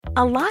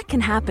A lot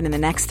can happen in the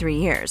next 3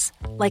 years.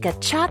 Like a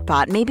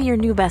chatbot may be your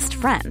new best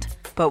friend.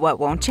 But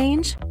what won't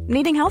change?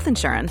 Needing health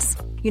insurance.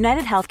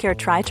 United Healthcare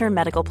Tri-Term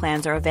Medical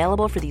Plans are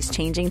available for these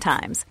changing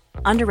times.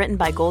 Underwritten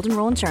by Golden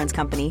Rule Insurance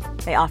Company,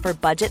 they offer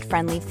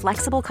budget-friendly,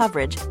 flexible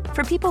coverage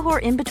for people who are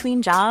in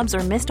between jobs or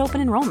missed open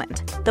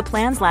enrollment. The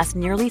plans last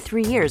nearly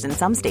 3 years in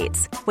some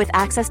states, with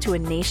access to a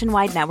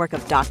nationwide network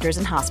of doctors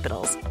and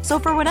hospitals. So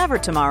for whatever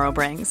tomorrow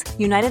brings,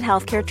 United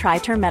Healthcare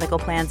Tri-Term Medical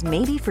Plans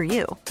may be for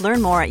you.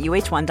 Learn more at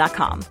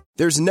uh1.com.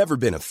 There's never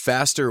been a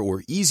faster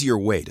or easier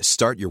way to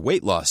start your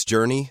weight loss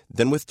journey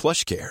than with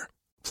PlushCare.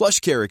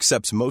 PlushCare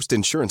accepts most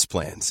insurance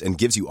plans and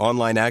gives you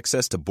online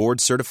access to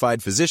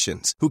board-certified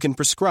physicians who can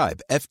prescribe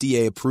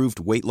FDA-approved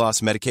weight loss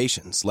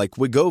medications like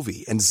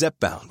Wegovy and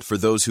Zepbound for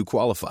those who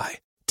qualify.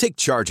 Take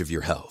charge of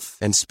your health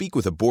and speak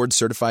with a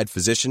board-certified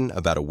physician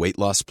about a weight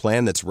loss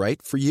plan that's right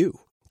for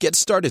you. Get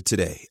started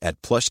today at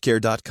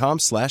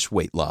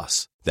plushcare.com/weight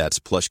loss. That's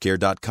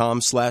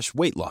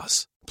plushcare.com/weight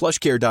loss.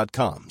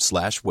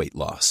 plushcare.com/weight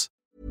loss.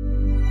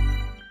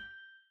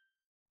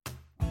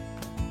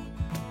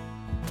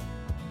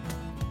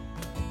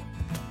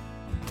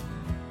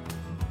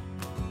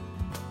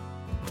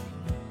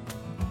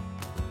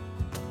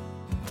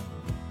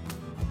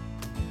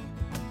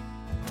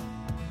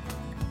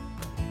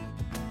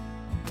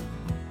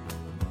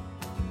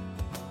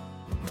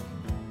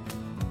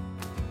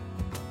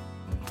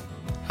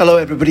 Hello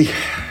everybody.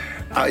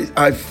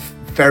 I've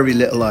very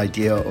little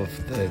idea of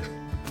the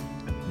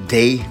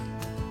day,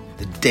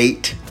 the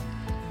date.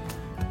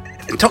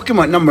 And talking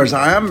about numbers,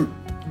 I am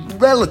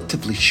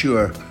relatively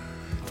sure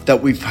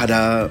that we've had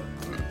a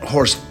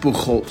Horst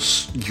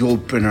Buchholz,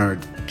 Yulbrunner,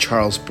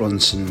 Charles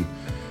Bronson,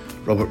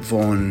 Robert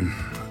Vaughan,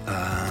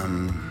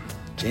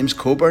 James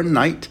Coburn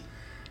night,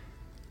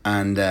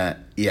 and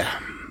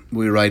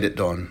we ride at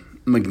dawn.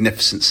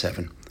 Magnificent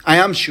Seven. I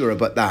am sure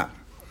about that.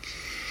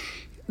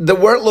 The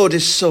workload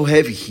is so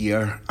heavy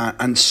here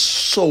and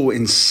so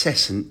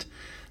incessant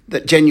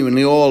that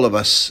genuinely all of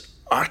us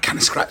are kind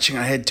of scratching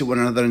our head to one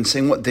another and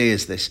saying, what day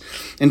is this?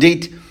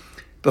 Indeed,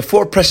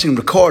 before pressing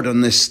record on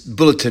this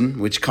bulletin,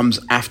 which comes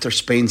after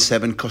Spain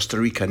 7,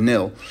 Costa Rica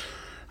 0,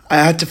 I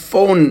had to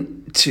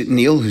phone to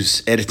Neil,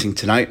 who's editing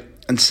tonight,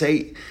 and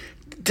say,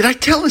 did I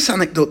tell this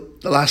anecdote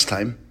the last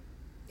time?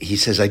 He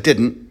says, I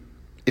didn't.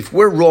 If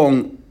we're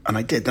wrong, and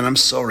I did, then I'm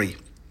sorry.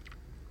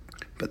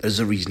 But there's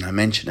a reason I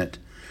mention it.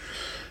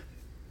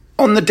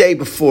 On the day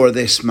before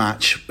this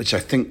match, which I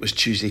think was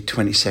Tuesday,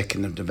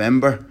 22nd of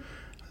November,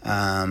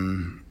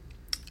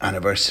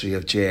 anniversary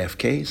of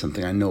JFK,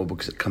 something I know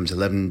because it comes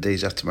 11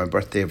 days after my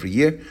birthday every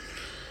year.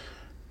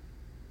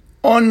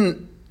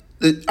 On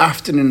the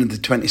afternoon of the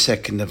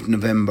 22nd of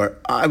November,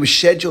 I was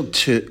scheduled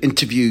to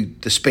interview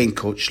the Spain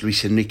coach,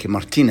 Luis Enrique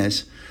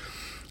Martinez,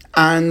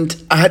 and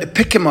I had to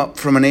pick him up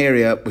from an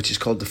area which is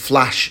called the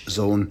Flash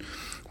Zone,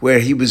 where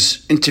he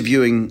was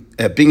being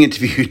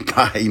interviewed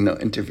by,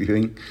 not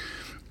interviewing,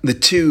 the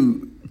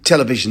two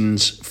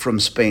televisions from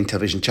Spain,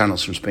 television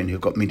channels from Spain who've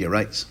got media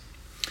rights.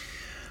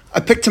 I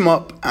picked him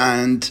up,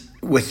 and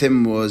with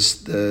him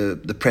was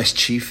the press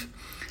chief.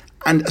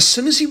 And as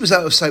soon as he was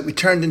out of sight, we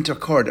turned into a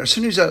corridor. As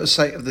soon as he was out of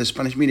sight of the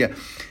Spanish media,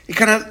 he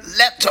kind of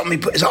leapt on me,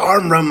 put his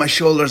arm around my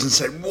shoulders and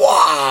said,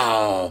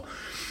 wow,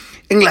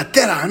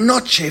 Inglaterra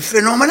anoche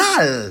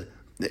fenomenal.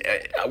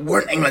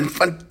 Weren't England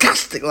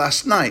fantastic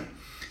last night?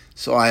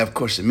 So I, of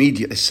course,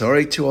 immediately,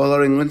 sorry to all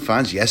our England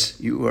fans. Yes,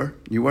 you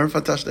were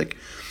fantastic.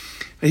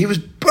 But he was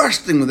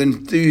bursting with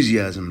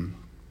enthusiasm.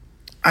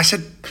 I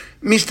said,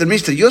 Mister,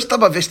 yo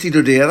estaba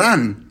vestido de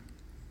Iran.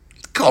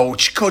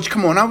 Coach,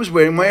 come on, I was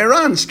wearing my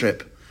Iran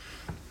strip.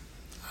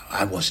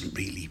 I wasn't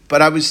really,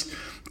 but I was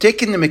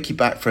taking the mickey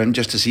back for him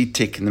just as he'd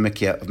taken the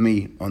mickey out of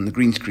me on the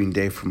green screen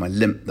day from my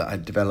limp that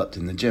I'd developed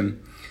in the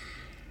gym.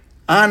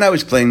 And I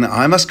was playing the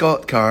I'm a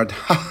Scot card.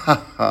 Ha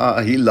ha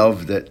ha, he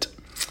loved it.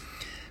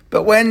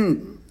 But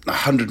when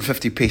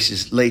 150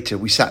 paces later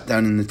we sat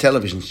down in the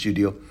television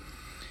studio,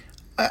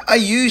 I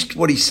used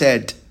what he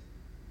said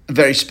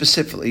very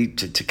specifically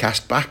to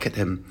cast back at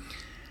him.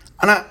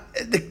 And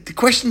the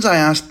questions I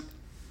asked,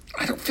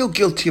 I don't feel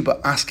guilty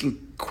about asking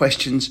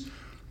questions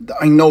that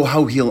I know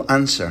how he'll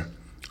answer.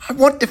 I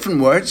want different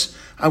words.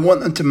 I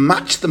want them to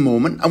match the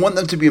moment. I want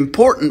them to be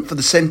important for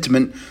the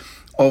sentiment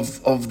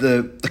of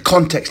the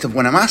context of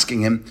when I'm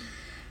asking him.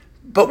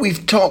 But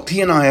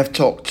he and I have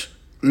talked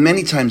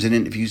many times in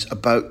interviews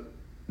about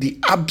the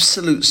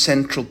absolute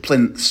central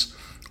plinths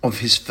of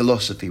his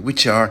philosophy,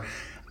 which are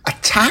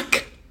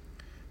attack,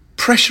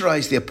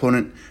 pressurize the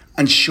opponent,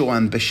 and show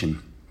ambition.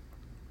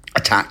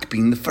 Attack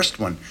being the first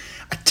one.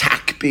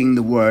 Attack being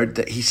the word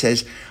that he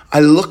says, I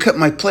look at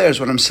my players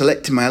when I'm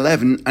selecting my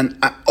 11 and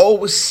I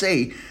always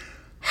say,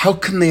 how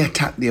can they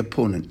attack the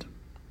opponent?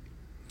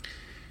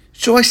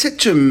 So I said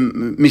to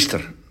him,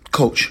 Mr.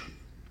 Coach,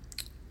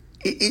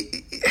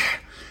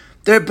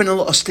 there have been a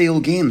lot of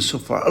stale games so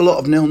far, a lot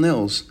of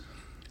 0-0s.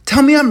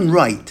 Tell me I'm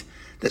right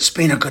that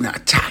Spain are going to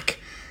attack.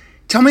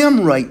 Tell me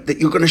I'm right that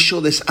you're going to show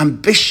this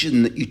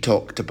ambition that you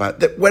talked about,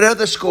 that whether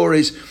the score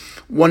is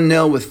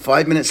 1-0 with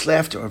 5 minutes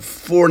left or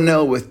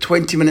 4-0 with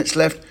 20 minutes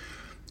left,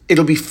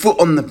 it'll be foot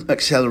on the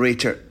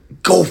accelerator,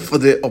 go for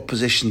the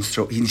opposition's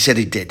throat. He said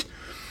he did.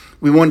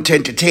 We want to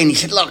entertain. He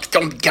said, look,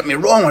 don't get me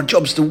wrong, our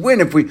job's to win.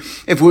 If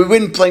we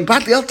win playing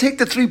badly, I'll take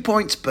the 3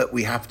 points, but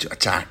we have to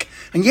attack.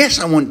 And yes,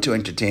 I want to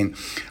entertain.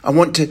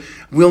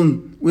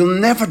 We'll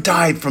never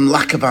die from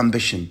lack of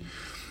ambition.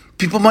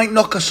 People might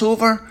knock us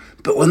over,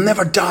 but we'll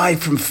never die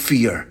from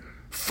fear.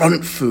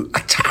 Front foot,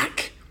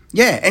 attack.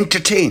 Yeah,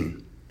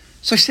 entertain.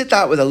 So I said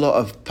that with a lot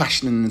of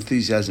passion and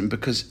enthusiasm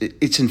because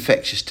it's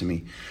infectious to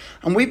me.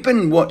 And we've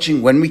been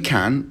watching when we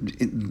can.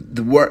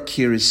 The work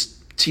here is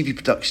TV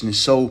production is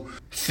so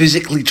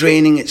physically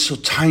draining, it's so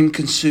time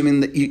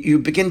consuming that you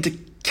begin to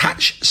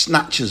catch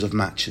snatches of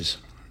matches.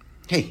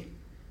 Hey,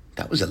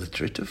 that was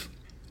alliterative.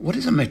 What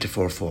is a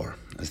metaphor for,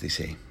 as they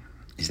say?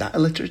 Is that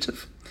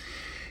alliterative?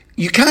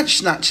 You catch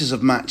snatches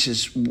of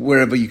matches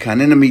wherever you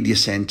can, in a media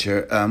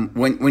centre,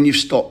 when you've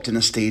stopped in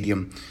a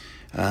stadium,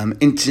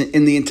 in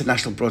the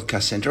International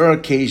Broadcast Centre, or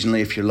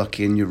occasionally if you're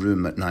lucky in your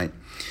room at night.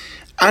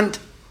 And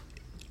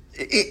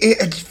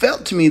it had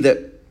felt to me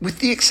that with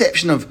the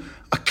exception of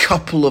a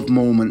couple of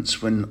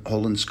moments when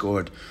Holland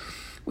scored,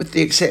 with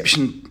the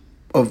exception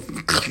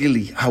of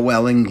clearly how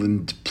well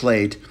England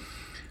played,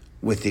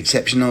 with the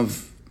exception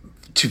of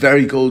two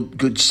very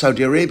good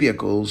Saudi Arabia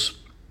goals,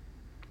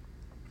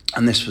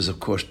 and this was of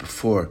course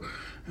before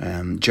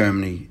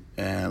Germany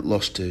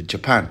lost to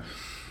Japan,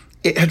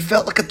 it had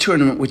felt like a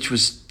tournament which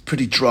was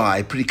pretty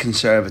dry, pretty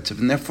conservative,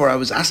 and therefore I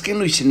was asking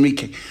Luis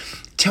Enrique,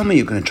 tell me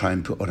you're going to try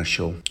and put on a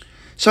show.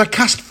 So I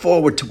cast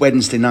forward to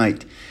Wednesday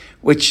night,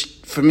 which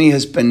for me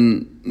has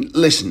been,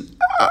 listen,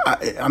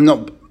 I'm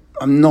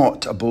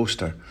not a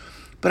boaster,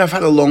 but I've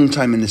had a long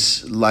time in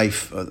this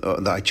life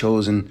that I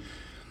chose, and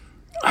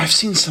I've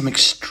seen some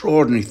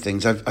extraordinary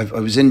things. I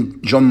was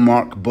in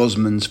Jean-Marc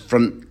Bosman's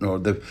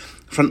the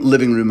front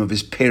living room of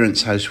his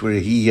parents' house where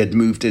he had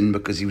moved in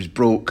because he was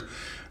broke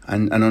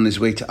and on his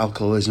way to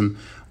alcoholism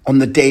on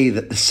the day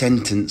that the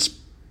sentence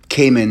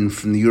came in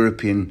from the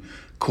European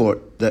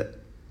court that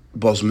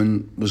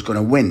Bosman was going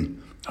to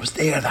win. I was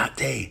there that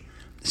day.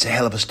 It's a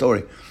hell of a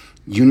story.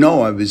 You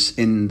know, I was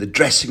in the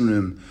dressing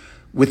room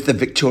with the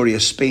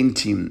victorious Spain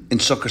team in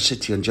Soccer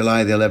City on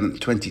July the 11th,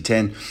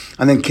 2010,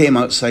 and then came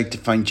outside to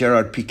find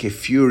Gerard Piqué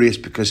furious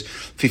because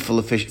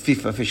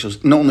FIFA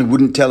officials not only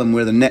wouldn't tell him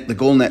where the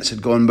goal nets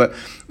had gone, but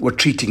were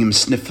treating him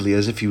sniffily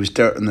as if he was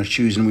dirt on their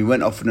shoes. And we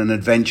went off on an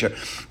adventure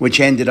which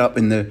ended up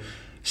in the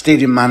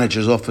stadium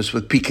manager's office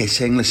with Piqué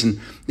saying, listen,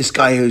 this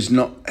guy who's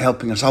not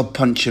helping us, I'll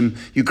punch him,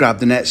 you grab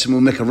the nets and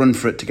we'll make a run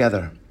for it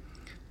together.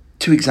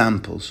 2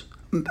 examples.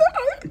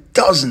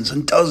 Dozens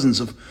and dozens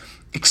of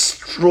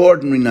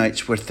extraordinary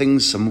nights where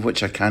things, some of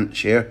which I can't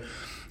share,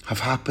 have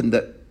happened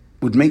that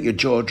would make your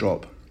jaw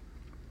drop.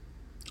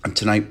 And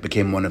tonight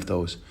became one of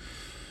those.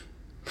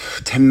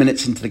 10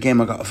 minutes into the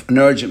game, I got an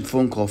urgent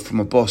phone call from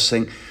a boss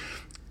saying,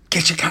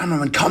 get your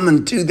cameraman, come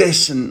and do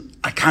this. And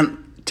I can't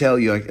tell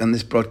you on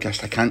this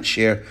broadcast, I can't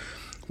share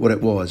what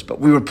it was. But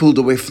we were pulled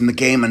away from the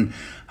game and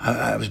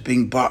I was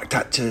being barked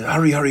at to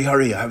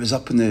hurry. I was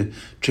up in the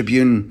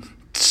tribune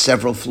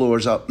several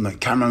floors up. My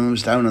cameraman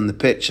was down on the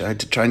pitch. I had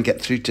to try and get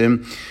through to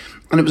him.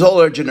 And it was all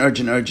urgent.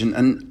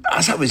 And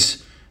as I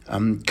was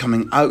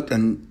coming out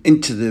and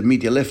into the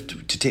media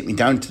lift to take me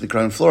down to the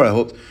ground floor, I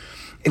hoped,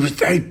 it was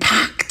very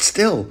packed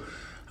still.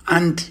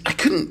 And I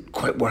couldn't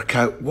quite work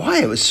out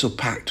why it was so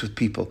packed with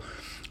people.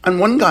 And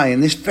one guy in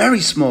this very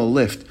small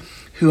lift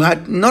who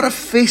had not a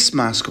face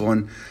mask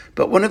on,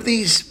 but one of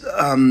these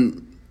sort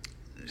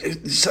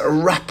of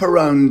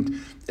wraparound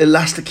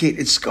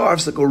elasticated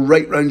scarves that go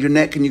right round your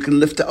neck and you can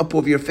lift it up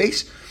over your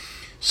face.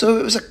 So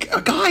it was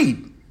a guy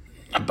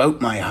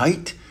about my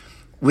height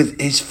with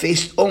his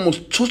face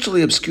almost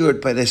totally obscured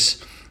by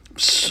this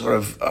sort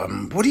of,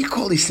 what do you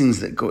call these things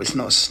that go, it's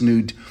not a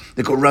snood,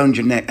 that go round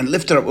your neck and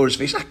lift it up over his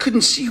face. I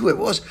couldn't see who it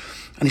was.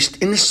 And he's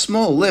in this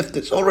small lift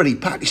that's already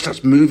packed. He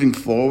starts moving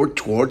forward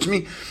towards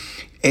me,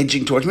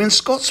 edging towards me. And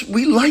Scots,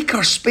 we like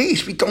our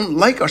space. We don't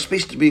like our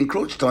space to be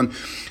encroached on.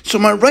 So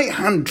my right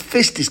hand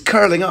fist is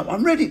curling up.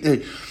 I'm ready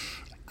to...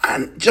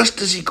 And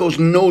just as he goes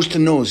nose to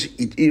nose,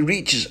 he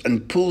reaches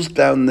and pulls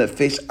down the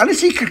face. And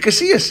it's Iker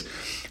Casillas.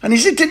 And he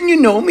said, didn't you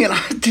know me? And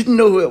I didn't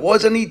know who it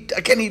was. And he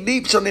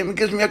leaps on him and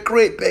gives me a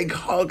great big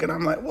hug. And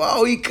I'm like,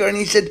 wow, Iker. And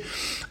he said,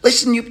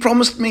 listen, you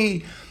promised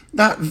me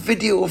that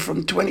video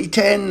from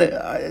 2010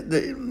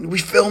 that we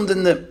filmed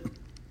in the...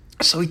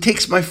 So he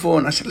takes my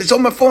phone. I said, it's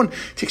on my phone.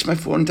 He takes my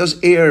phone, does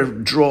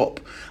AirDrop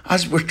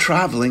as we're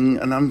travelling,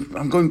 and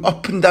I'm going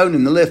up and down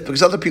in the lift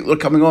because other people are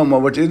coming on while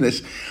we're doing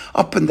this,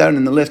 up and down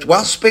in the lift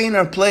while Spain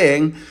are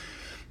playing,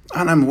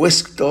 and I'm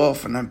whisked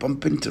off and I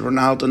bump into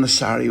Ronaldo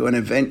Nazario, and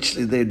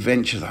eventually the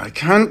adventure that I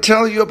can't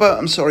tell you about,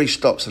 I'm sorry,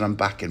 stops and I'm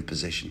back in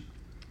position.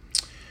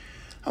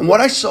 And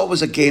what I saw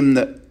was a game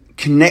that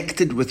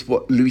connected with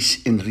what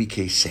Luis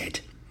Enrique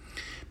said.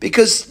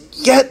 Because,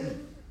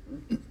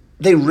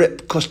 they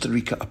rip Costa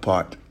Rica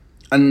apart.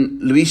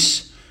 And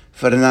Luis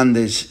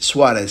Fernandez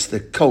Suarez, the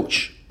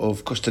coach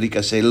of Costa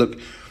Rica,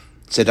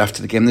 said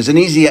after the game, there's an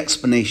easy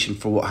explanation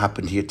for what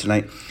happened here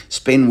tonight.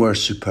 Spain were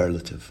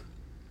superlative.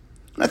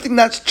 And I think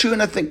that's true,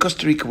 and I think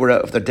Costa Rica were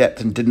out of their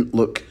depth and didn't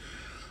look...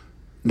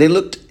 They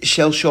looked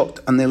shell-shocked,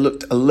 and they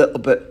looked a little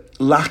bit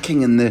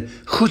lacking in the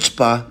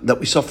chutzpah that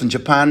we saw from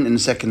Japan in the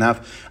second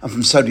half and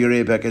from Saudi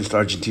Arabia against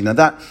Argentina.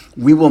 That,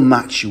 we will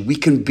match you, we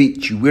can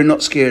beat you, we're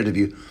not scared of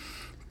you.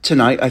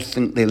 Tonight, I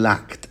think they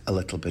lacked a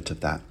little bit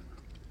of that.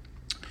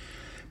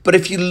 But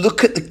if you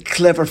look at the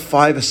clever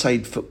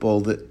five-a-side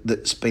football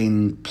that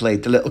Spain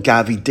played, the little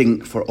Gavi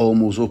dink for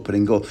Olmo's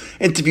opening goal.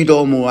 Interviewed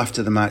Olmo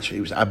after the match,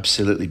 he was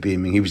absolutely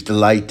beaming. He was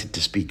delighted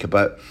to speak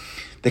about,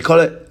 they call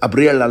it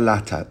abrir la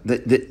lata,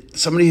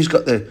 somebody who's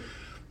got the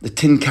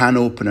tin can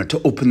opener, to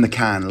open the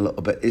can a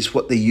little bit. It's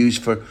what they use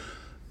for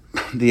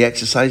the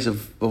exercise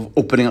of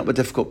opening up a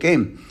difficult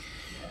game.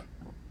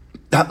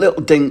 That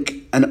little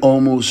dink and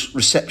Olmo's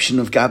reception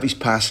of Gavi's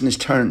pass and his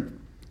turn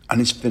and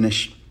his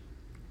finish,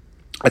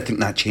 I think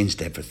that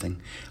changed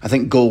everything. I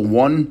think goal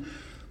one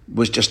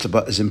was just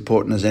about as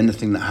important as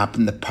anything that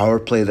happened. The power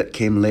play that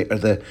came later,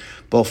 the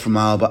ball from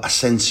Alba,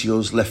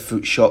 Asensio's left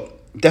foot shot.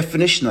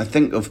 Definition, I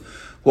think, of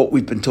what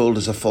we've been told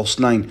as a false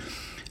nine.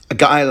 A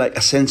guy like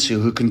Asensio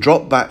who can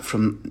drop back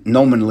from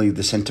nominally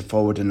the centre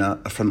forward in a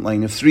front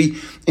line of three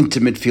into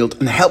midfield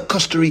and help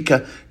Costa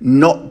Rica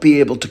not be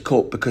able to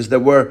cope, because there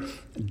were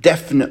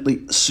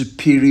definitely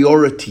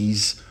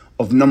superiorities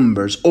of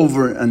numbers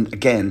over and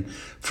again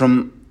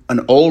from an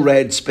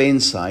all-red Spain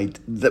side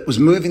that was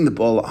moving the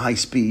ball at high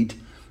speed,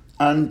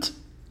 and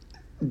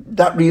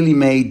that really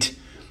made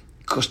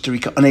Costa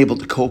Rica unable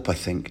to cope, I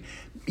think.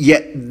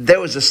 Yet there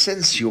was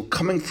Asensio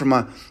coming from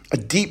a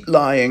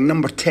deep-lying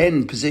number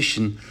 10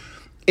 position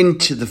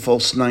into the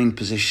false 9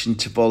 position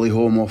to volley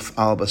home off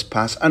Alba's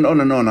pass, and on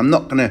and on. I'm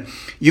not going to...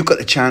 You've got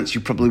the chance,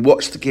 you probably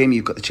watched the game,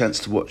 you've got the chance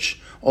to watch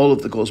all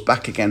of the goals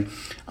back again.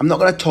 I'm not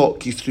going to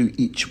talk you through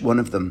each one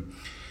of them.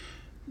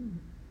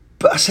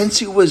 But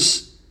Asensio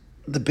was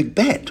the big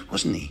bet,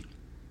 wasn't he?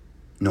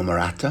 No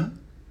Morata,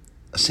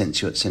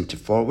 Asensio at centre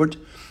forward,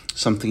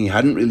 something he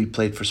hadn't really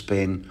played for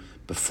Spain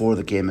before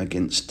the game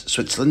against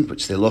Switzerland,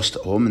 which they lost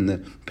at home in the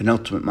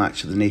penultimate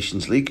match of the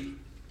Nations League.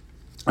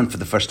 And for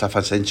the first half,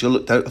 Asensio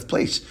looked out of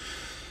place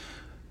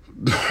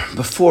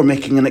before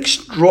making an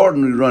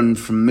extraordinary run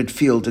from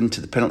midfield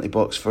into the penalty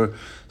box for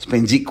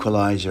Spain's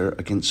equaliser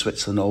against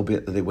Switzerland,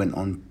 albeit that they went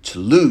on to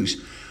lose.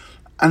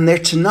 And there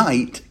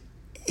tonight,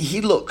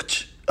 he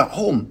looked at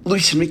home.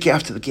 Luis Enrique,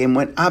 after the game,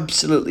 went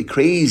absolutely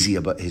crazy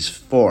about his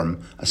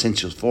form,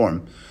 Asensio's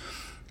form.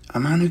 A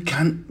man who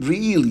can't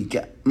really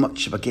get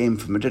much of a game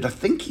for Madrid. I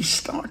think he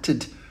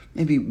started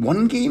maybe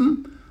one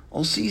game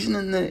all season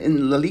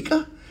in La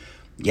Liga.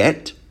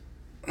 Yet,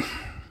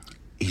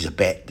 he's a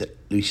bet that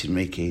Luis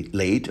Enrique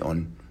laid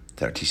on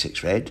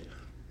 36 Red,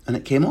 and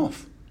it came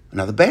off.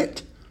 Another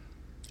bet,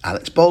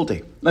 Alex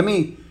Balde. Let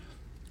me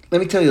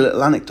tell you a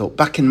little anecdote.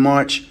 Back in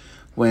March,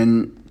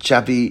 when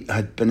Xavi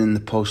had been in the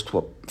post,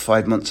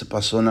 5 months at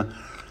Barcelona,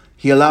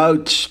 he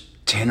allowed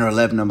 10 or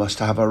 11 of us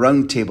to have a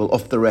roundtable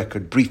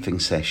off-the-record briefing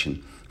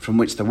session from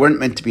which there weren't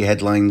meant to be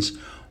headlines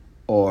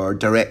or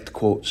direct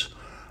quotes.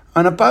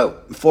 And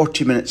about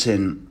 40 minutes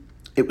in,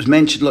 it was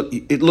mentioned, look,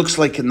 it looks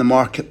like in the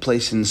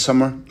marketplace in the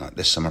summer, not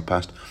this summer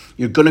past,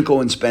 you're going to go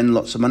and spend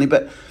lots of money.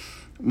 But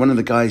one of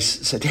the guys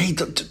said, hey,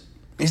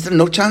 is there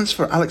no chance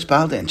for Alex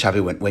Balde? And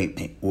Xavi went,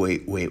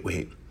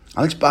 wait.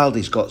 Alex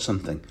Balde's got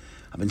something.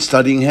 I've been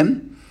studying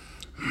him.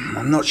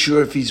 I'm not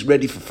sure if he's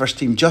ready for first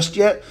team just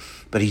yet,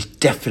 but he's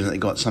definitely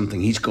got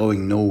something. He's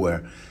going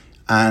nowhere.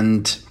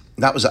 And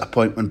that was at a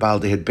point when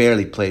Balde had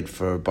barely played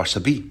for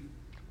Barça B.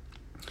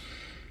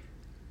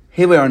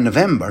 Here we are in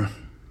November,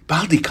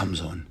 Balde comes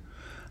on.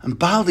 And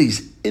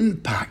Balde's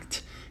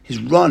impact, his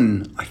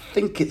run, I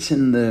think it's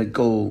in the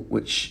goal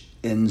which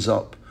ends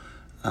up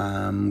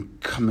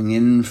coming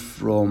in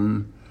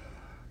from...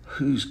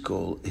 Whose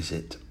goal is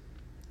it?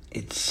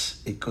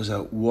 It goes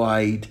out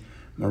wide.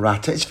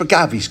 Morata. It's for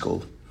Gavi's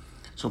goal.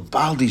 So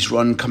Balde's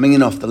run coming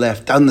in off the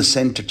left, down the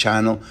centre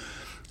channel,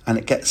 and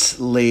it gets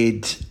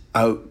laid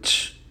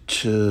out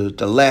to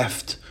the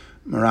left.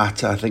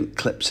 Morata, I think,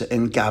 clips it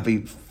in.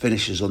 Gavi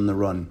finishes on the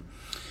run.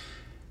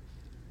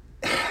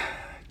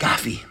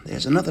 Gavi,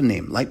 there's another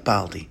name, like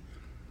Balde,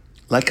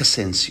 like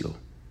Asensio,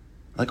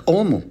 like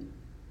Olmo.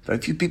 Very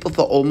few people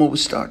thought Olmo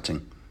was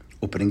starting,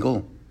 opening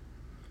goal.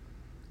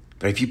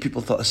 Very few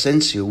people thought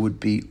Asensio would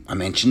be, I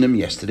mentioned him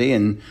yesterday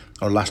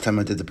or last time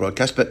I did the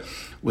broadcast, but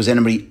was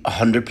anybody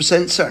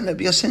 100% certain it'd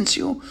be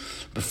Asensio?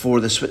 Before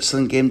the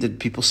Switzerland game, did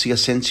people see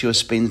Asensio as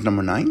Spain's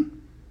number 9?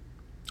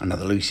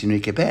 Another Luis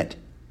Enrique bet.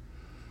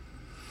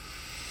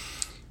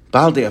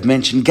 Balde, I've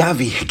mentioned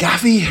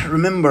Gavi,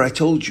 remember I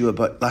told you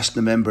about last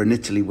November in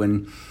Italy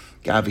when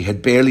Gavi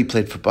had barely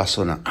played for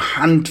Barcelona, a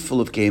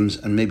handful of games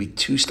and maybe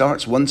 2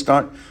 starts, 1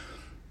 start.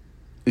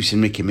 Luis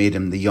Enrique made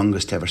him the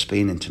youngest ever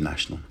Spain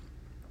international.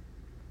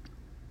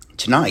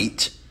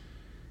 Tonight,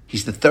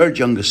 he's the 3rd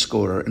youngest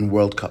scorer in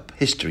World Cup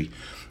history,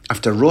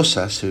 after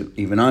Rosas, who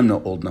even I'm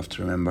not old enough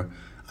to remember,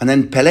 and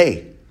then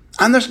Pelé.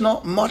 And there's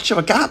not much of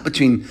a gap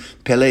between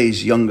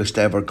Pelé's youngest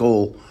ever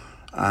goal,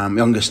 he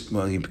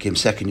became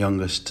 2nd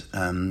youngest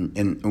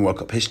in World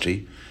Cup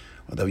history,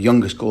 or the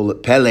youngest goal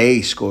that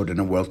Pelé scored in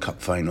a World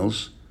Cup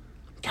finals.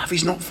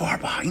 Gavi's not far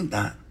behind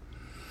that.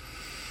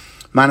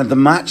 Man of the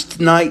match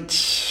tonight,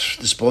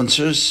 the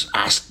sponsors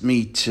asked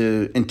me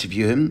to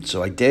interview him,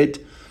 so I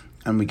did.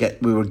 And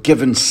we were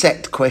given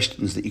set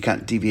questions that you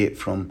can't deviate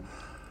from.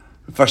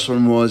 The first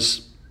one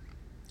was,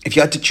 if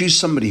you had to choose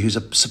somebody who's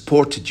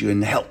supported you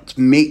and helped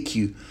make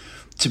you,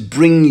 to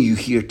bring you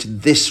here to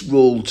this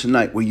role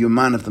tonight where you're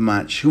man of the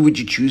match, who would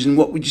you choose and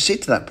what would you say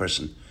to that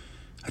person?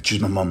 I'd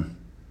choose my mum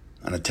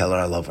and I'd tell her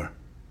I love her.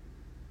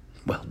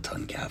 Well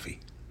done, Gavi.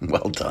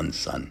 Well done,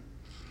 son.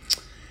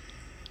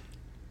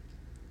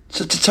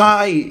 So to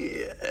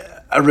tie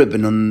a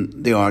ribbon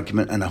on the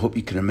argument, and I hope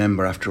you can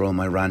remember after all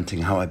my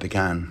ranting how I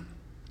began,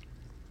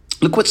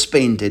 look what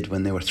Spain did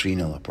when they were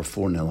 3-0 up or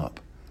 4-0 up.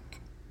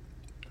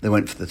 They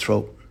went for the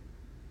throat.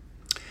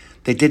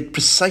 They did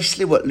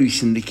precisely what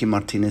Luis Enrique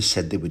Martinez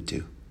said they would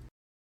do.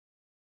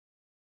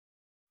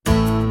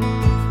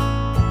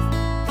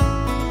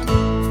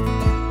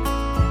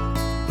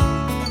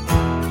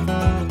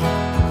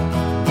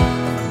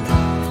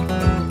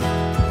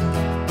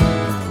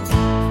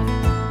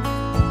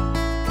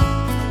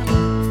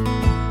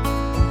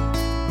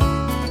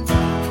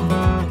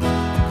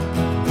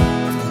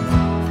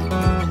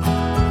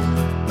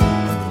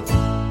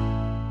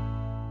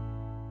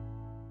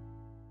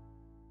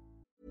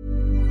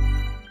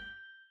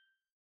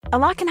 A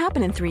lot can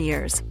happen in 3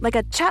 years, like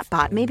a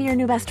chatbot may be your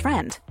new best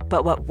friend.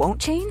 But what won't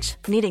change?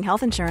 Needing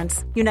health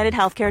insurance. United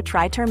Healthcare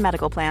Tri-Term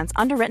Medical Plans,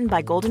 underwritten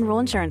by Golden Rule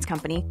Insurance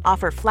Company,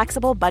 offer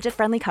flexible,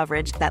 budget-friendly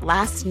coverage that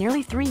lasts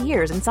nearly 3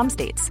 years in some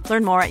states.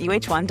 Learn more at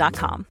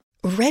uh1.com.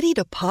 Ready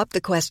to pop the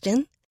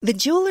question? The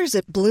jewelers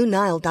at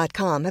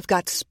BlueNile.com have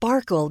got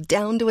sparkle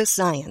down to a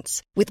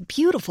science with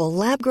beautiful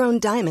lab-grown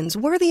diamonds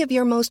worthy of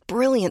your most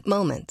brilliant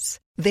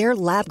moments. Their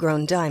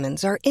lab-grown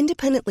diamonds are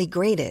independently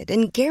graded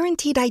and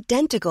guaranteed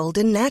identical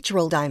to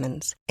natural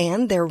diamonds,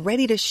 and they're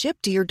ready to ship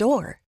to your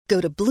door. Go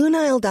to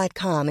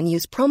BlueNile.com and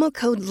use promo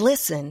code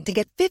LISTEN to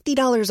get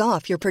 $50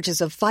 off your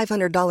purchase of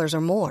 $500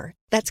 or more.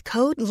 That's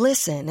code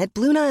LISTEN at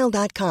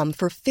BlueNile.com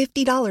for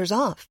 $50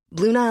 off.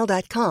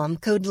 BlueNile.com,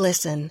 code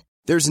LISTEN.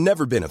 There's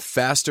never been a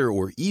faster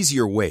or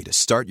easier way to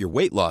start your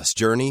weight loss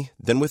journey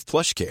than with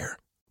PlushCare.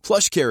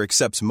 PlushCare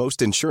accepts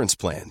most insurance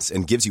plans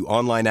and gives you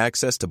online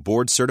access to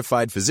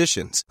board-certified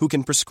physicians who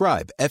can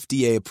prescribe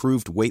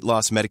FDA-approved weight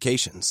loss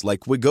medications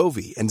like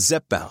Wegovy and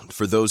Zepbound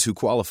for those who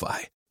qualify.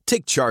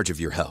 Take charge of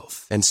your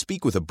health and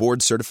speak with a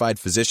board-certified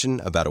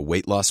physician about a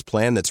weight loss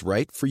plan that's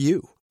right for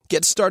you.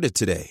 Get started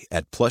today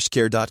at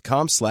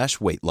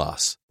plushcare.com/weight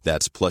loss.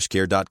 That's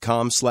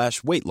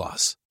plushcare.com/weight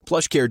loss.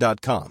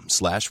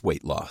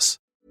 plushcare.com/weight loss.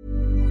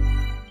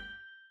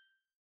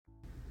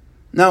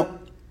 Now,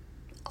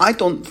 I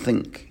don't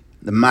think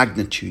the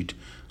magnitude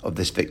of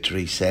this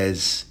victory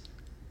says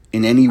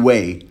in any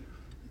way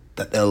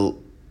that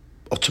they'll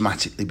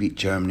automatically beat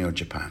Germany or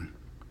Japan.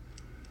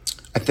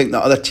 I think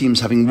that other teams,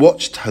 having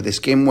watched how this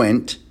game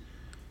went,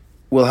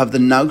 will have the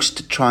nous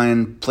to try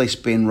and play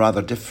Spain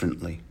rather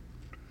differently.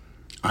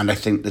 And I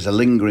think there's a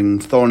lingering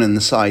thorn in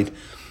the side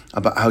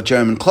about how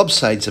German club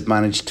sides have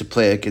managed to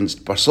play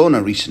against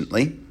Barcelona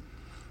recently.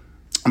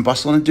 And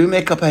Barcelona do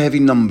make up a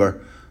heavy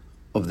number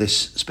of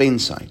this Spain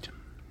side.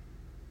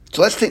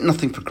 So let's take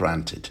nothing for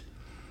granted.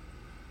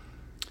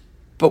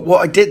 But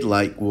what I did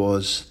like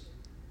was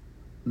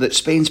that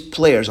Spain's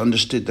players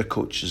understood their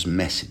coach's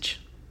message.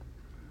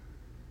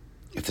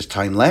 If there's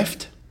time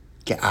left,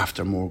 get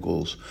after more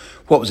goals.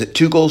 What was it,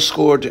 2 goals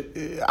scored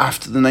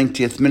after the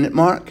 90th minute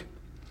mark?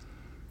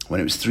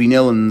 When it was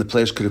 3-0 and the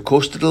players could have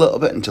coasted a little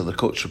bit until the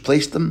coach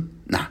replaced them?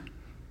 Nah,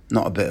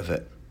 not a bit of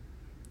it.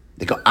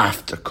 They got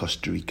after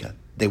Costa Rica.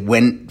 They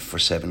went for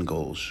 7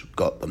 goals,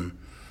 got them.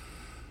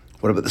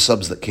 What about the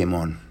subs that came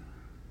on?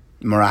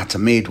 Morata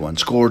made one,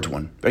 scored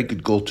one. Very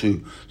good goal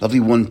too. Lovely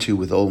 1-2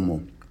 with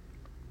Olmo.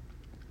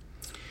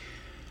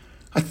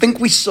 I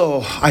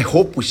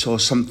hope we saw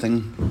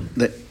something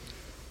that,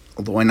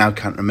 although I now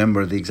can't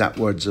remember the exact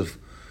words of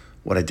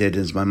what I did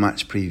as my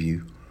match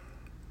preview,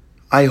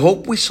 I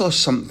hope we saw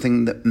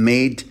something that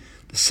made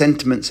the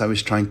sentiments I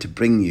was trying to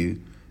bring you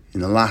in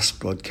the last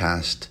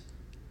broadcast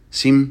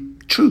seem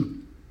true.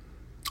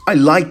 I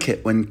like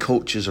it when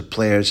coaches or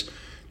players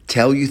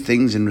tell you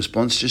things in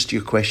response just to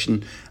your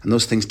question, and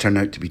those things turn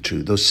out to be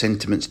true. Those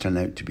sentiments turn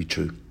out to be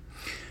true.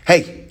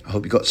 Hey, I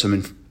hope you got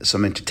some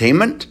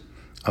entertainment.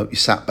 I hope you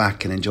sat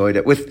back and enjoyed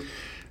it with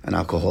an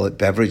alcoholic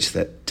beverage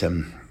that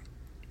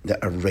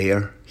are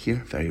rare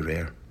here, very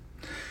rare.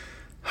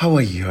 How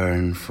I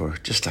yearn for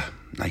just a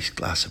nice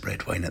glass of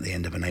red wine at the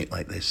end of a night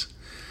like this.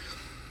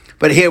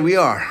 But here we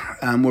are.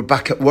 We're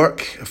back at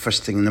work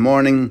first thing in the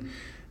morning.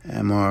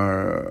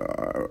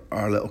 Our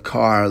little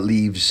car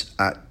leaves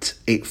at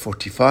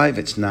 8:45.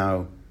 It's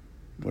now,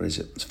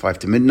 It's 5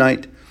 to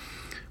midnight.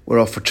 We're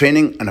off for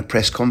training and a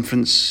press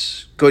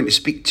conference. Going to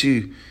speak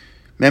to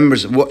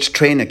members of Watch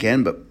Train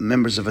again, but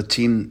members of a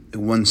team who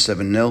won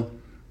 7-0,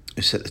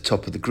 who sit at the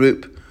top of the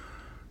group,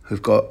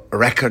 who've got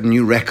a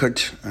new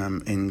record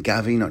in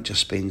Gavi, not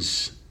just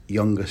Spain's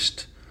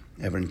youngest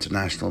ever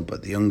international,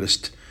 but the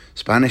youngest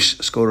Spanish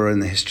scorer in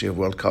the history of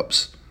World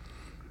Cups,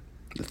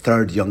 the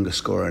third youngest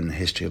scorer in the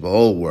history of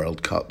all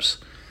World Cups,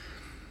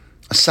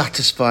 a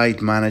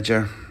satisfied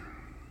manager,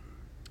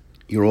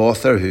 your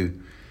author who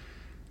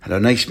had a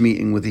nice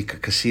meeting with Iker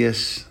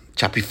Casillas,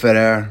 Chapi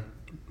Ferrer,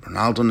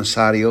 Ronaldo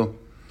Nazario.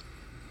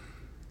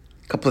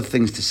 A couple of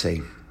things to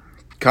say.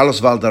 Carlos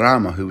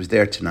Valderrama, who was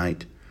there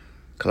tonight,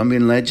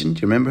 Colombian legend,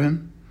 do you remember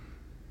him?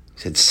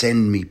 He said,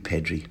 "Send me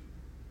Pedri.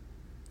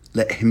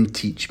 Let him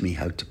teach me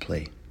how to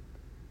play."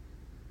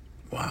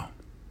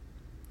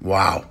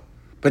 Wow.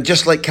 But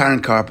just like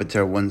Karen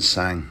Carpenter once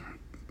sang,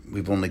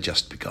 we've only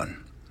just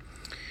begun.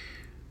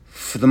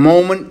 For the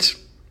moment,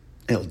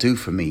 it'll do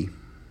for me.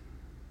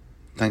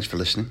 Thanks for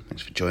listening.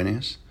 Thanks for joining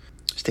us.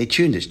 Stay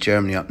tuned. It's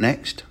Germany up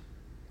next.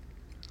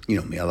 You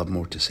know me, I'll have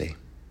more to say.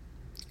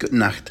 Gute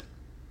Nacht.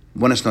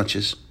 Buenas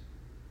noches.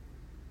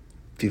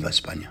 Viva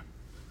España.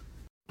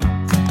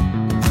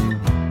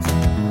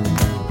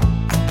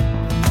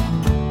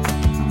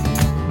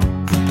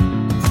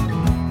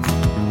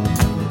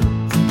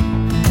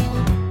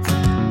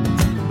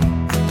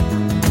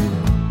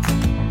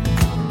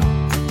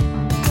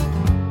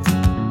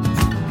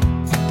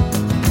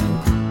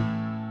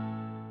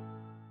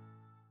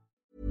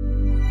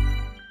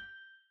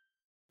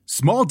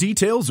 Small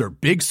details are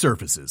big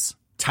surfaces.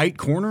 Tight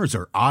corners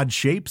are odd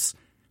shapes.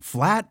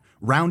 Flat,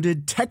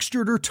 rounded,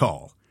 textured, or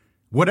tall.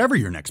 Whatever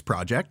your next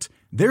project,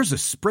 there's a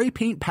spray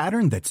paint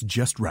pattern that's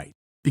just right.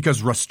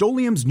 Because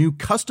Rust-Oleum's new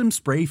Custom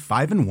Spray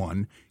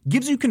 5-in-1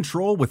 gives you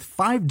control with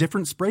 5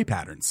 different spray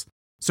patterns.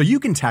 So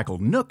you can tackle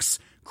nooks,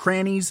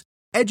 crannies,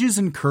 edges,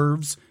 and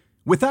curves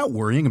without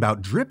worrying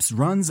about drips,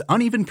 runs,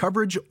 uneven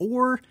coverage,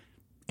 or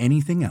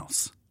anything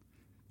else.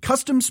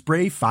 Custom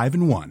Spray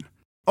 5-in-1.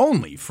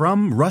 Only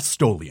from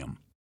Rust-Oleum.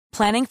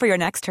 Planning for your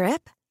next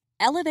trip?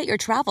 Elevate your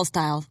travel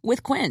style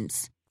with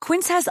Quince.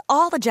 Quince has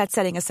all the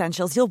jet-setting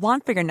essentials you'll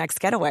want for your next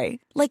getaway,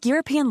 like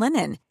European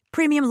linen,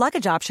 premium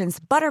luggage options,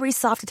 buttery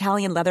soft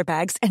Italian leather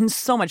bags, and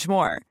so much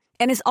more.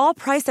 And is all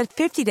priced at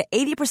 50 to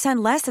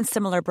 80% less than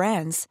similar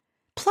brands.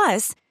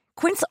 Plus,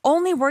 Quince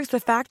only works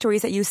with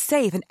factories that use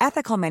safe and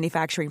ethical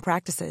manufacturing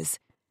practices.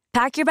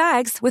 Pack your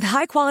bags with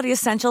high-quality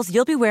essentials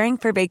you'll be wearing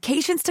for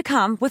vacations to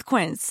come with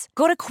Quince.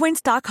 Go to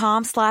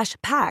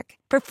quince.com/pack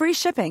for free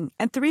shipping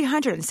and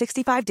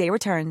 365-day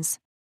returns.